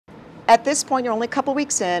At this point, you're only a couple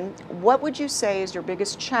weeks in. What would you say is your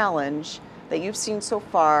biggest challenge that you've seen so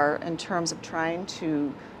far in terms of trying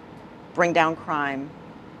to bring down crime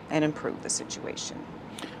and improve the situation?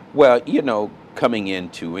 Well, you know, coming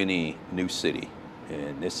into any new city,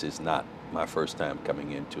 and this is not my first time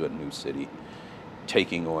coming into a new city,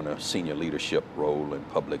 taking on a senior leadership role in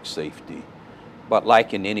public safety. But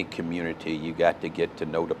like in any community, you got to get to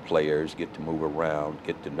know the players, get to move around,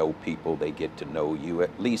 get to know people, they get to know you,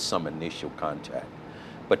 at least some initial contact.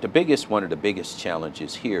 But one of the biggest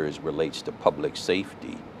challenges here is relates to public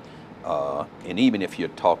safety. And even if you're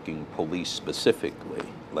talking police specifically,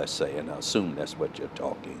 let's say, and I assume that's what you're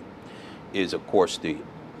talking, is of course the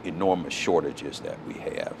enormous shortages that we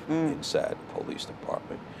have inside the police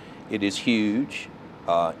department. It is huge.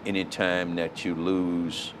 Anytime that you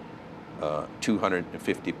lose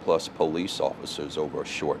 250 plus police officers over a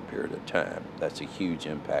short period of time, that's a huge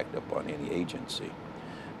impact upon any agency.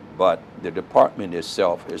 But the department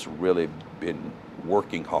itself has really been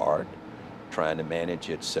working hard, trying to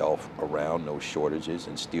manage itself around those shortages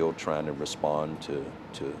and still trying to respond to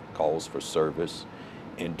calls for service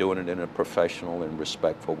and doing it in a professional and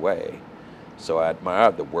respectful way. So I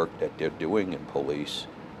admire the work that they're doing in police,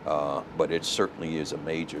 but it certainly is a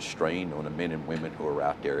major strain on the men and women who are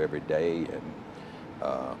out there every day, and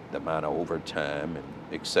the amount of overtime and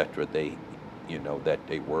et cetera that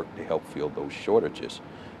they work to help fill those shortages.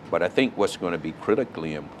 But I think what's going to be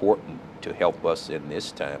critically important to help us in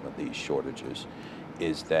this time of these shortages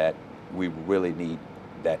is that we really need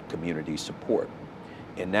that community support.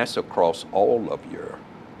 And that's across all of your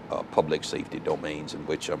public safety domains in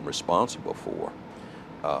which I'm responsible for.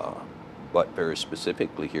 But very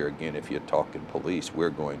specifically here again, if you're talking police, we're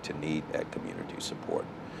going to need that community support.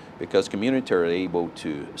 Because community are able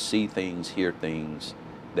to see things, hear things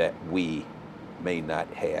that we may not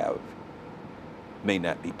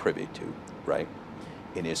be privy to, right?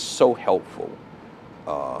 And it's so helpful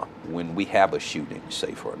when we have a shooting,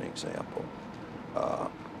 say for an example.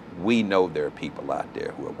 We know there are people out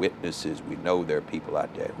there who are witnesses. We know there are people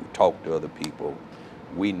out there who talk to other people.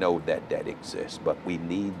 We know that that exists, but we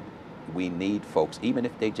need folks, even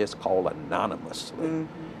if they just call anonymously,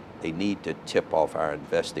 they need to tip off our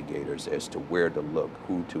investigators as to where to look,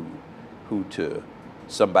 who to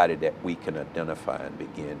somebody that we can identify and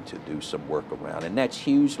begin to do some work around. And that's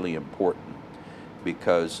hugely important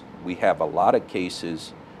because we have a lot of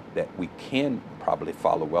cases that we can probably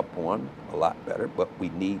follow up on a lot better, but we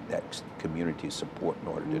need that community support in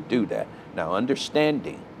order to do that. Now,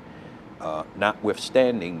 notwithstanding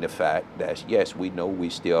the fact that, yes, we know we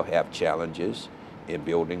still have challenges in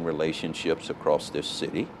building relationships across this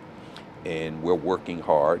city, and we're working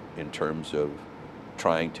hard in terms of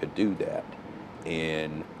trying to do that.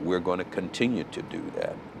 And we're going to continue to do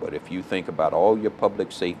that. But if you think about all your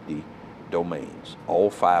public safety domains, all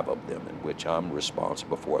 5 of them in which I'm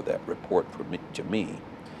responsible for that report to me,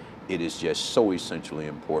 it is just so essentially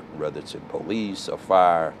important, whether it's in police or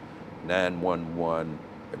fire, 911,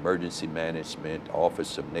 emergency management,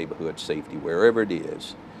 Office of Neighborhood Safety, wherever it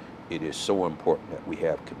is so important that we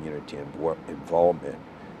have community involvement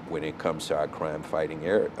when it comes to our crime fighting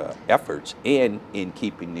efforts and in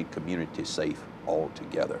keeping the community safe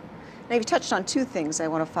altogether. Now, you touched on 2 things I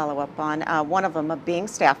want to follow up on. One of them being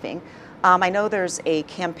staffing. I know there's a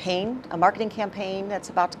marketing campaign that's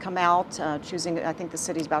about to come out, I think the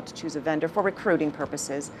city's about to choose a vendor for recruiting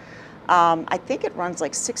purposes. I think it runs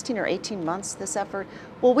like 16 or 18 months, this effort.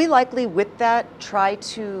 Will we likely, with that, try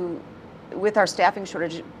to, with our staffing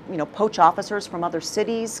shortage, poach officers from other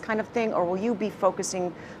cities kind of thing, or will you be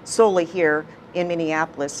focusing solely here in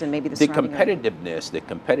Minneapolis and maybe the surrounding area? The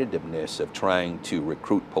competitiveness of trying to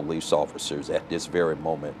recruit police officers at this very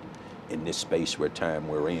moment in this space where time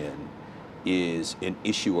we're in is an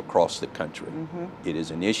issue across the country. It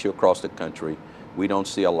is an issue across the country. We don't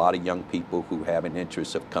see a lot of young people who have an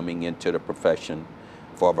interest of coming into the profession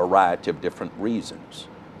for a variety of different reasons.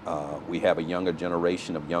 We have a younger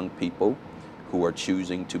generation of young people who are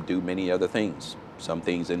choosing to do many other things. Some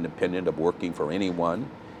things independent of working for anyone,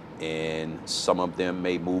 and some of them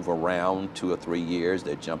may move around 2 or 3 years.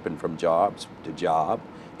 They're jumping from jobs to job,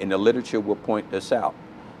 and the literature will point this out.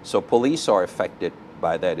 So police are affected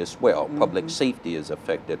by that as well. Public safety is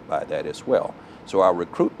affected by that as well. So our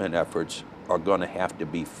recruitment efforts are going to have to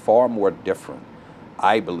be far more different,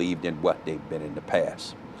 I believe, than what they've been in the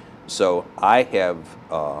past. So I have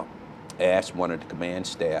asked one of the command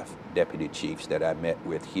staff deputy chiefs that I met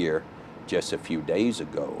with here just a few days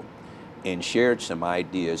ago and shared some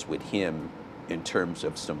ideas with him in terms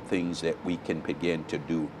of some things that we can begin to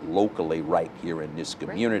do locally right here in this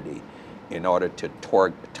community in order to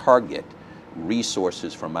target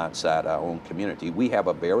resources from outside our own community. We have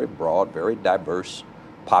a very broad, very diverse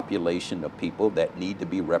population of people that need to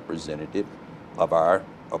be representative of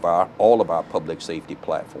all of our public safety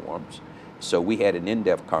platforms. So we had an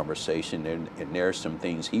in-depth conversation, and there are some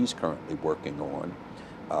things he's currently working on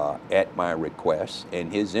at my request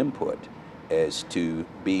and his input as to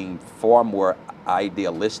being far more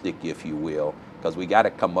idealistic, if you will, because we got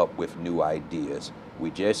to come up with new ideas. We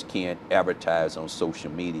just can't advertise on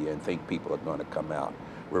social media and think people are going to come out.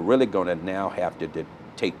 We're really going to now have to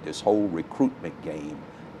take this whole recruitment game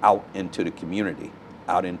out into the community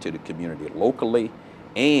locally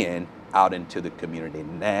and out into the community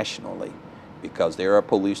nationally, because there are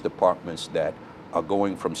police departments that are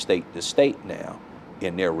going from state to state now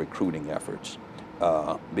in their recruiting efforts,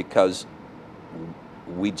 because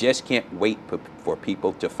we just can't wait for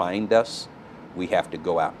people to find us. We have to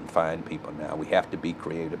go out and find people now. We have to be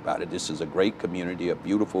creative about it. This is a great community, a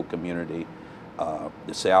beautiful community.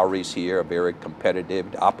 The salaries here are very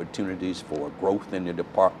competitive. The opportunities for growth in the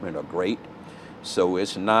department are great. So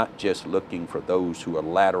it's not just looking for those who are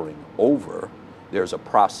laddering over. There's a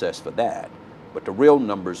process for that. But the real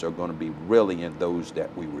numbers are going to be really in those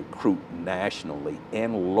that we recruit nationally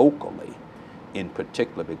and locally in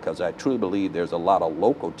particular, because I truly believe there's a lot of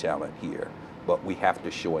local talent here, but we have to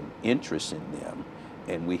show an interest in them,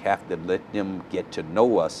 and we have to let them get to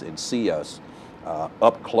know us and see us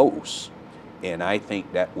up close. And I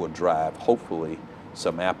think that will drive, hopefully,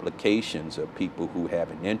 some applications of people who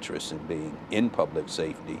have an interest in being in public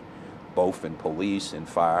safety, both in police and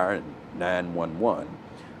fire and 911,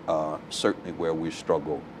 certainly where we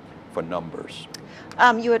struggle for numbers.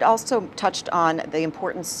 You had also touched on the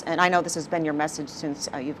importance, and I know this has been your message since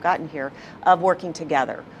you've gotten here, of working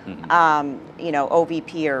together. Mm-hmm. You know,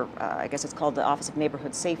 OVP, or I guess it's called the Office of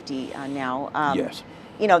Neighborhood Safety now. Yes.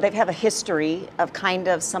 You know, they've had a history of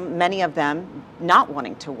many of them not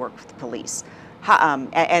wanting to work with the police.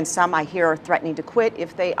 And some I hear are threatening to quit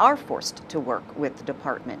if they are forced to work with the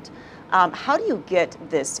department. How do you get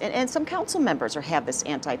this, and some council members have this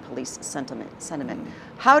anti-police sentiment.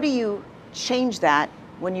 How do you change that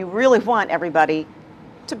when you really want everybody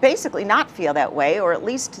to basically not feel that way, or at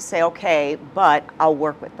least to say, okay, but I'll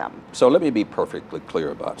work with them? So let me be perfectly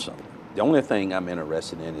clear about something. The only thing I'm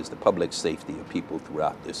interested in is the public safety of people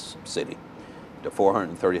throughout this city. The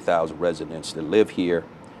 430,000 residents that live here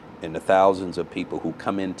and the thousands of people who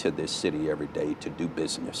come into this city every day to do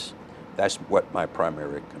business. That's what my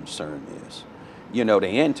primary concern is. You know, the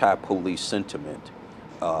anti-police sentiment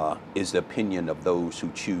is the opinion of those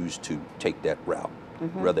who choose to take that route,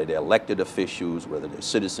 mm-hmm. whether they're elected officials, whether they're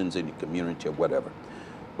citizens in the community or whatever.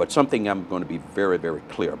 But something I'm going to be very, very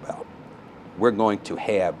clear about. We're going to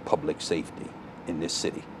have public safety in this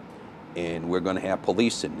city, and we're going to have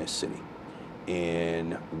police in this city,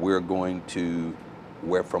 and we're going to,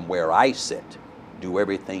 from where I sit, do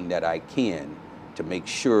everything that I can to make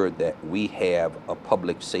sure that we have a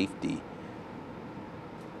public safety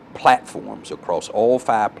platforms across all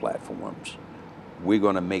 5 platforms. We're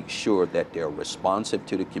going to make sure that they're responsive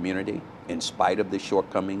to the community in spite of the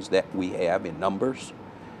shortcomings that we have in numbers,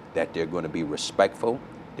 that they're going to be respectful,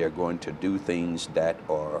 they're going to do things that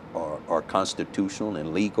are constitutional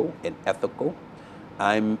and legal and ethical.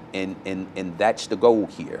 And that's the goal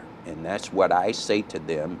here, and that's what I say to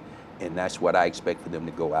them, and that's what I expect for them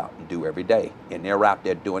to go out and do every day. And they're out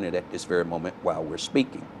there doing it at this very moment while we're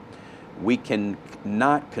speaking. We can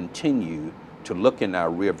not continue to look in our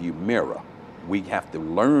rearview mirror. We have to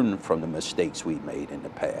learn from the mistakes we made in the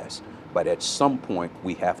past, but at some point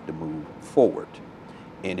we have to move forward.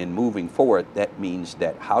 And in moving forward, that means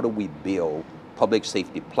that how do we build public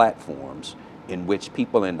safety platforms in which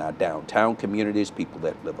people in our downtown communities, people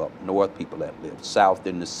that live up north, people that live south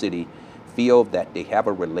in the city, feel that they have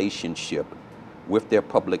a relationship with their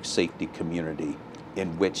public safety community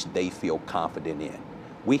in which they feel confident in.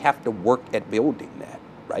 We have to work at building that,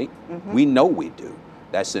 right? Mm-hmm. We know we do.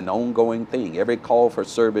 That's an ongoing thing. Every call for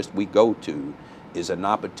service we go to is an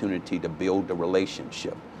opportunity to build a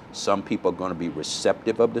relationship. Some people are going to be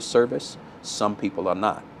receptive of the service, some people are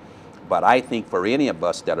not. But I think for any of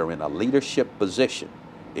us that are in a leadership position,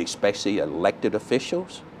 especially elected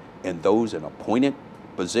officials and those in appointed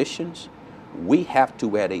positions, we have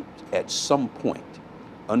to at some point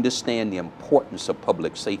understand the importance of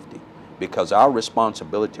public safety, because our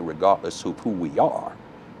responsibility, regardless of who we are,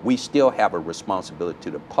 we still have a responsibility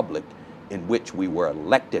to the public in which we were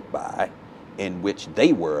elected by, in which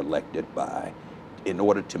they were elected by, in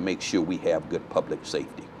order to make sure we have good public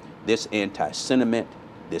safety. This anti-sentiment,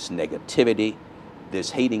 this negativity,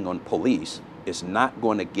 this hating on police is not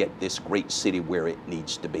going to get this great city where it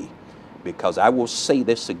needs to be. Because I will say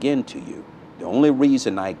this again to you, The only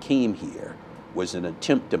reason I came here was an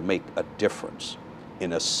attempt to make a difference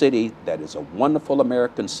in a city that is a wonderful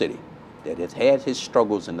American city that has had its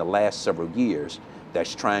struggles in the last several years,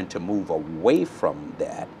 that's trying to move away from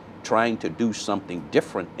that, trying to do something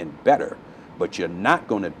different and better. But you're not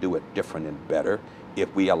going to do it different and better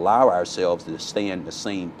if we allow ourselves to stay in the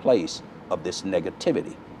same place of this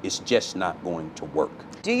negativity. It's just not going to work.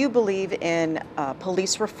 Do you believe in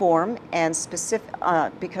police reform and specific,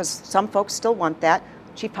 because some folks still want that?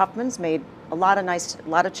 Chief Huffman's made a lot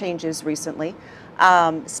of changes recently.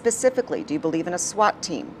 Specifically, do you believe in a SWAT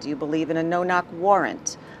team? Do you believe in a no-knock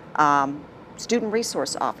warrant? Student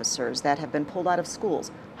resource officers that have been pulled out of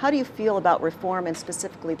schools. How do you feel about reform and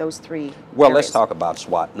specifically those three Well, areas? let's talk about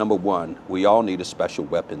SWAT. Number one, we all need a special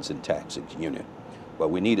weapons and tactics unit. But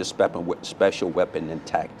we need a special weapon and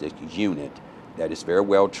tactics unit that is very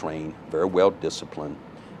well trained, very well disciplined.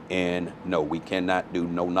 And no, we cannot do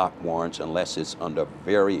no-knock warrants unless it's under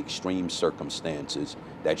very extreme circumstances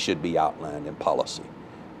that should be outlined in policy.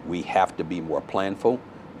 We have to be more planful.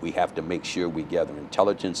 We have to make sure we gather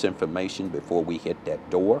intelligence information before we hit that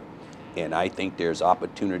door. And I think there's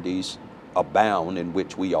opportunities abound in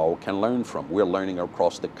which we all can learn from. We're learning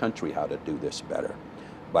across the country how to do this better.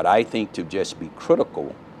 But I think to just be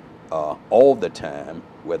critical all the time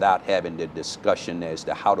without having the discussion as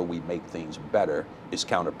to how do we make things better is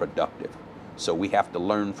counterproductive. So we have to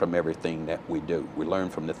learn from everything that we do. We learn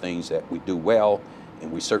from the things that we do well, and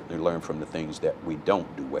we certainly learn from the things that we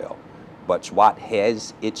don't do well. But SWAT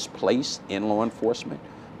has its place in law enforcement,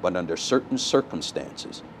 but under certain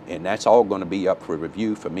circumstances, and that's all going to be up for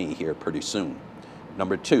review for me here pretty soon.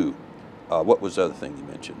 Number two, what was the other thing you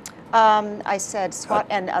mentioned? I said SWAT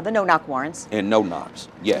and the no-knock warrants. And no-knocks,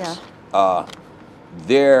 yes. Yeah.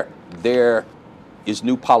 There is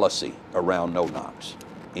new policy around no-knocks,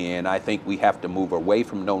 and I think we have to move away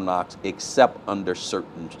from no-knocks except under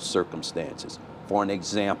certain circumstances. For an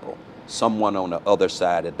example, someone on the other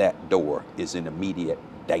side of that door is in immediate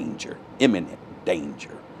danger, imminent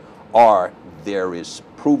danger, or there is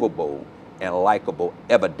provable and likable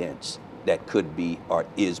evidence that could be or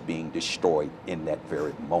is being destroyed in that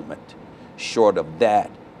very moment. Short of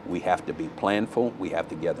that, we have to be planful, we have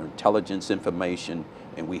to gather intelligence information,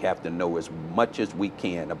 and we have to know as much as we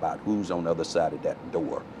can about who's on the other side of that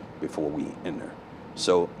door before we enter.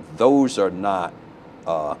 So those are not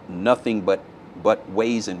nothing but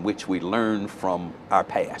ways in which we learn from our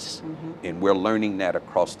past. Mm-hmm. And we're learning that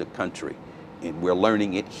across the country, and we're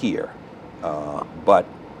learning it here. But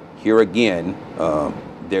here again,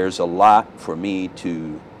 there's a lot for me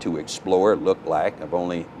to explore, it looked like. I've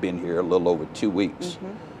only been here a little over 2 weeks.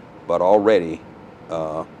 Mm-hmm. But already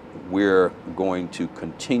we're going to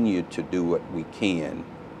continue to do what we can,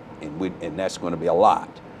 and that's going to be a lot,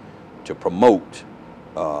 to promote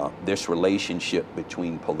this relationship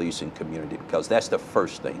between police and community, because that's the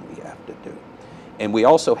first thing we have to do. And we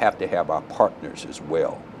also have to have our partners as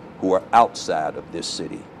well, who are outside of this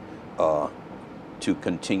city, to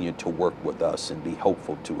continue to work with us and be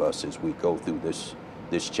hopeful to us as we go through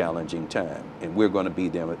this challenging time. And we're going to be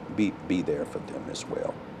there for them as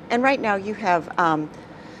well. And right now you have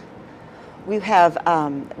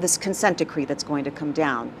this consent decree that's going to come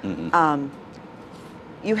down. Mm-hmm.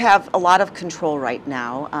 You have a lot of control right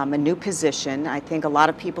now, a new position. I think a lot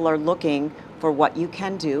of people are looking for what you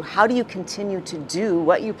can do. How do you continue to do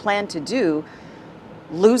what you plan to do,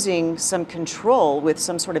 losing some control with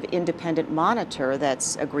some sort of independent monitor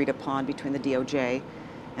that's agreed upon between the DOJ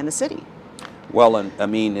and the city? Well, I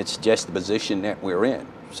mean, it's just the position that we're in.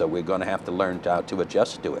 So we're going to have to learn how to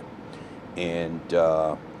adjust to it. And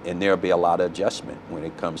there'll be a lot of adjustment when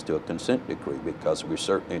it comes to a consent decree, because we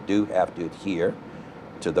certainly do have to adhere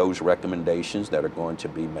to those recommendations that are going to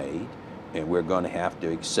be made. And we're going to have to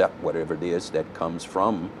accept whatever it is that comes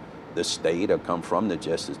from the state or come from the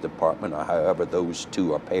Justice Department, or however those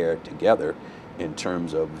two are paired together, in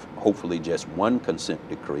terms of hopefully just one consent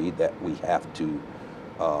decree that we have to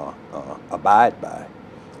abide by.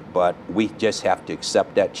 But we just have to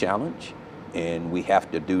accept that challenge, and we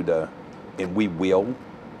have to and we will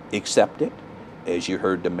accept it, as you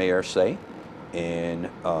heard the mayor say, and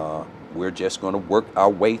we're just going to work our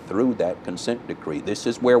way through that consent decree. This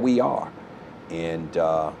is where we are, and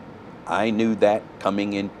I knew that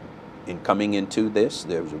coming into this,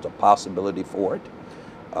 there was a possibility for it,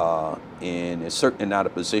 and it's certainly not a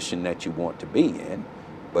position that you want to be in,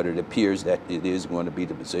 but it appears that it is going to be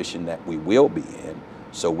the position that we will be in.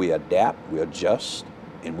 So we adapt, we adjust,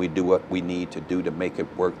 and we do what we need to do to make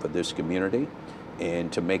it work for this community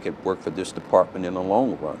and to make it work for this department in the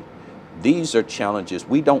long run. These are challenges.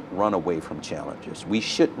 We don't run away from challenges. We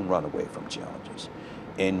shouldn't run away from challenges.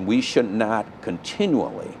 And we should not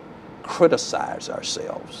continually criticize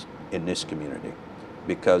ourselves in this community,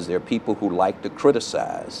 because there are people who like to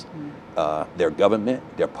criticize their government,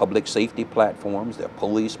 their public safety platforms, their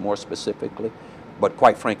police more specifically. But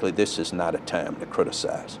quite frankly, this is not a time to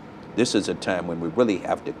criticize. This is a time when we really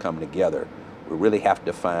have to come together. We really have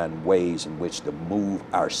to find ways in which to move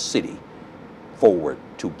our city forward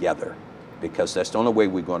together, because that's the only way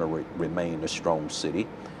we're going to remain a strong city.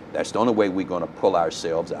 That's the only way we're going to pull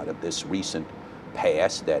ourselves out of this recent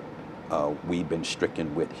past that we've been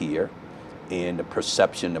stricken with here, and the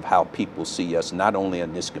perception of how people see us, not only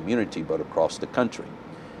in this community, but across the country.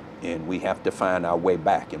 And we have to find our way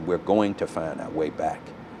back, and we're going to find our way back.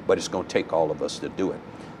 But it's going to take all of us to do it.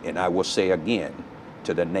 And I will say again,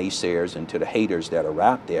 to the naysayers and to the haters that are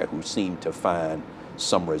out there who seem to find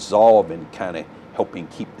some resolve in kind of helping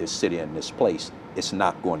keep this city in this place, it's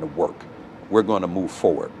not going to work. We're going to move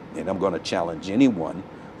forward. And I'm going to challenge anyone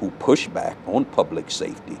who push back on public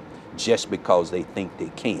safety just because they think they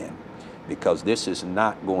can. Because this is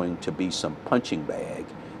not going to be some punching bag.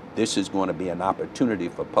 This is going to be an opportunity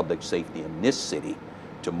for public safety in this city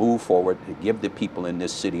to move forward, to give the people in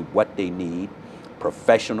this city what they need: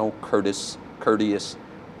 professional, courteous,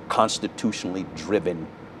 constitutionally driven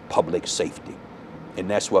public safety. And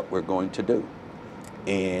that's what we're going to do.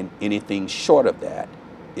 And anything short of that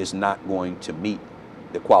is not going to meet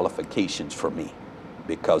the qualifications for me,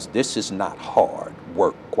 because this is not hard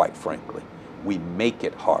work, quite frankly. We make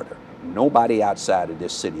it harder. Nobody outside of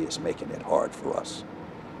this city is making it hard for us.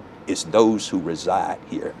 It's those who reside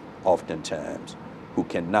here oftentimes who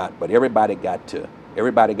cannot, but everybody got to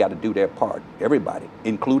do their part, everybody,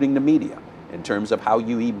 including the media, in terms of how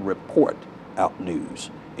you even report out news,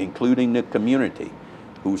 including the community,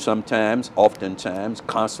 who oftentimes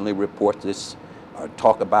constantly report this or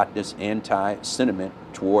talk about this anti-sentiment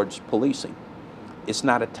towards policing. It's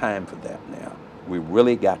not a time for that now. We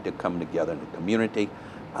really got to come together in the community.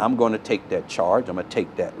 I'm going to take that charge. I'm going to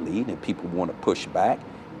take that lead. And people want to push back,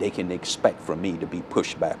 they can expect from me to be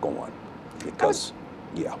pushed back on. Because,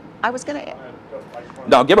 I was going to.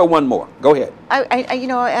 No, give her one more. Go ahead.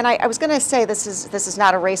 I was going to say this is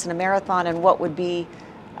not a race and a marathon, and what would be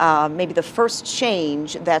maybe the first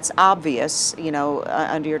change that's obvious,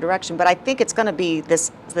 under your direction. But I think it's going to be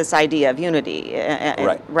this idea of unity.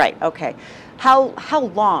 Right. Right. Okay. How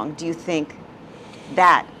long do you think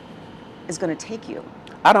that is going to take you?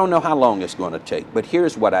 I don't know how long it's going to take, but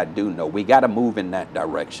here's what I do know. We got to move in that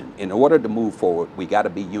direction. In order to move forward, we got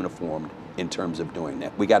to be uniformed in terms of doing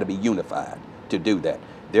that. We got to be unified to do that.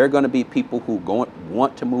 There are going to be people who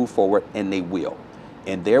want to move forward, and they will.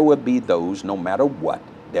 And there will be those, no matter what,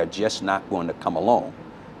 they're just not going to come along.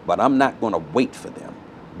 But I'm not going to wait for them.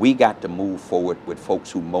 We got to move forward with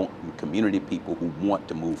folks community people who want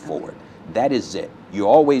to move forward. That is it. You're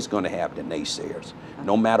always going to have the naysayers.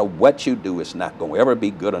 No matter what you do, it's not going to ever be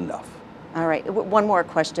good enough. All right. One more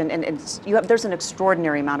question. There's an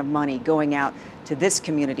extraordinary amount of money going out to this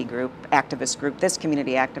community group, activist group, this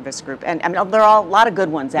community activist group, and there are a lot of good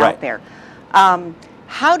ones out there.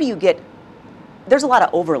 How do you get? There's a lot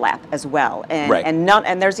of overlap as well,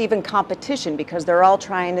 and there's even competition because they're all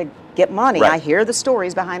trying to get money. I hear the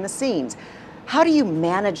stories behind the scenes. How do you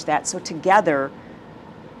manage that so together,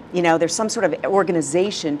 there's some sort of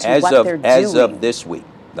organization to what they're doing? As of this week,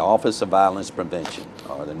 the Office of Violence Prevention,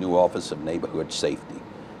 or the new Office of Neighborhood Safety,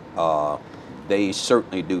 they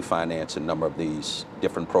certainly do finance a number of these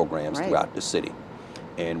different programs throughout the city.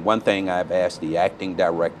 And one thing I've asked the acting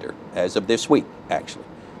director, as of this week, actually,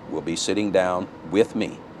 will be sitting down with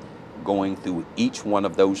me, going through each one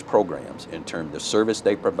of those programs in terms of the service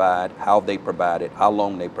they provide, how they provide it, how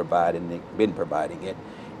long they provide, and they've been providing it,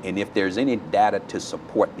 and if there's any data to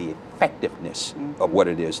support the effectiveness of what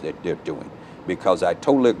it is that they're doing. Because I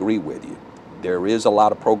totally agree with you. There is a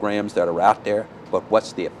lot of programs that are out there, but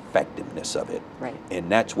what's the effectiveness of it? Right.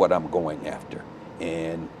 And that's what I'm going after.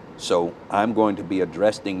 And so I'm going to be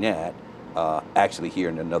addressing that actually here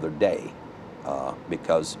in another day,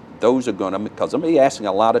 because those are going to, because I'm going to be asking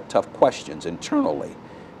a lot of tough questions internally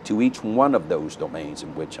to each one of those domains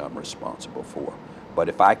in which I'm responsible for. But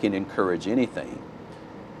if I can encourage anything,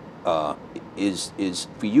 is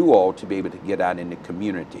for you all to be able to get out in the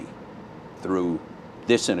community through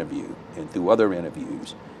this interview and through other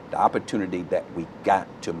interviews, the opportunity that we got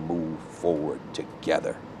to move forward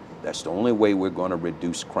together. That's the only way we're going to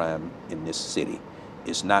reduce crime in this city.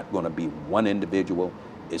 It's not going to be one individual.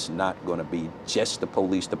 It's not going to be just the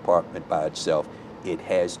police department by itself. It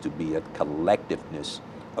has to be a collectiveness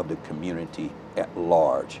of the community at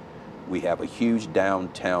large. We have a huge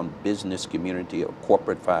downtown business community of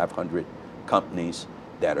corporate 500 companies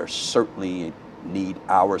that are certainly need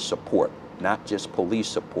our support not just police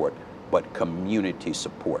support, but community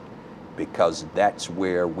support, because that's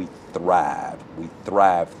where we thrive. We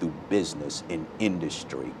thrive through business and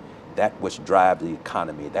industry. That's what drives the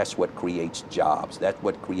economy. That's what creates jobs. That's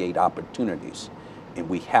what creates opportunities. And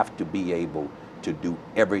we have to be able to do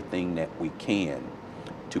everything that we can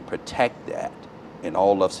to protect that. And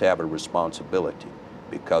all of us have a responsibility,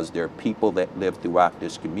 because there are people that live throughout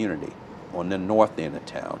this community on the north end of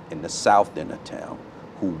town, in the south end of town,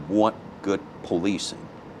 who want good policing.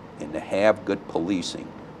 And to have good policing,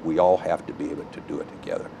 we all have to be able to do it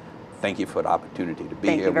together. Thank you for the opportunity to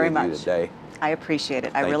be here with you today. I appreciate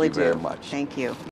it. I Thank really you do. very much. Thank you.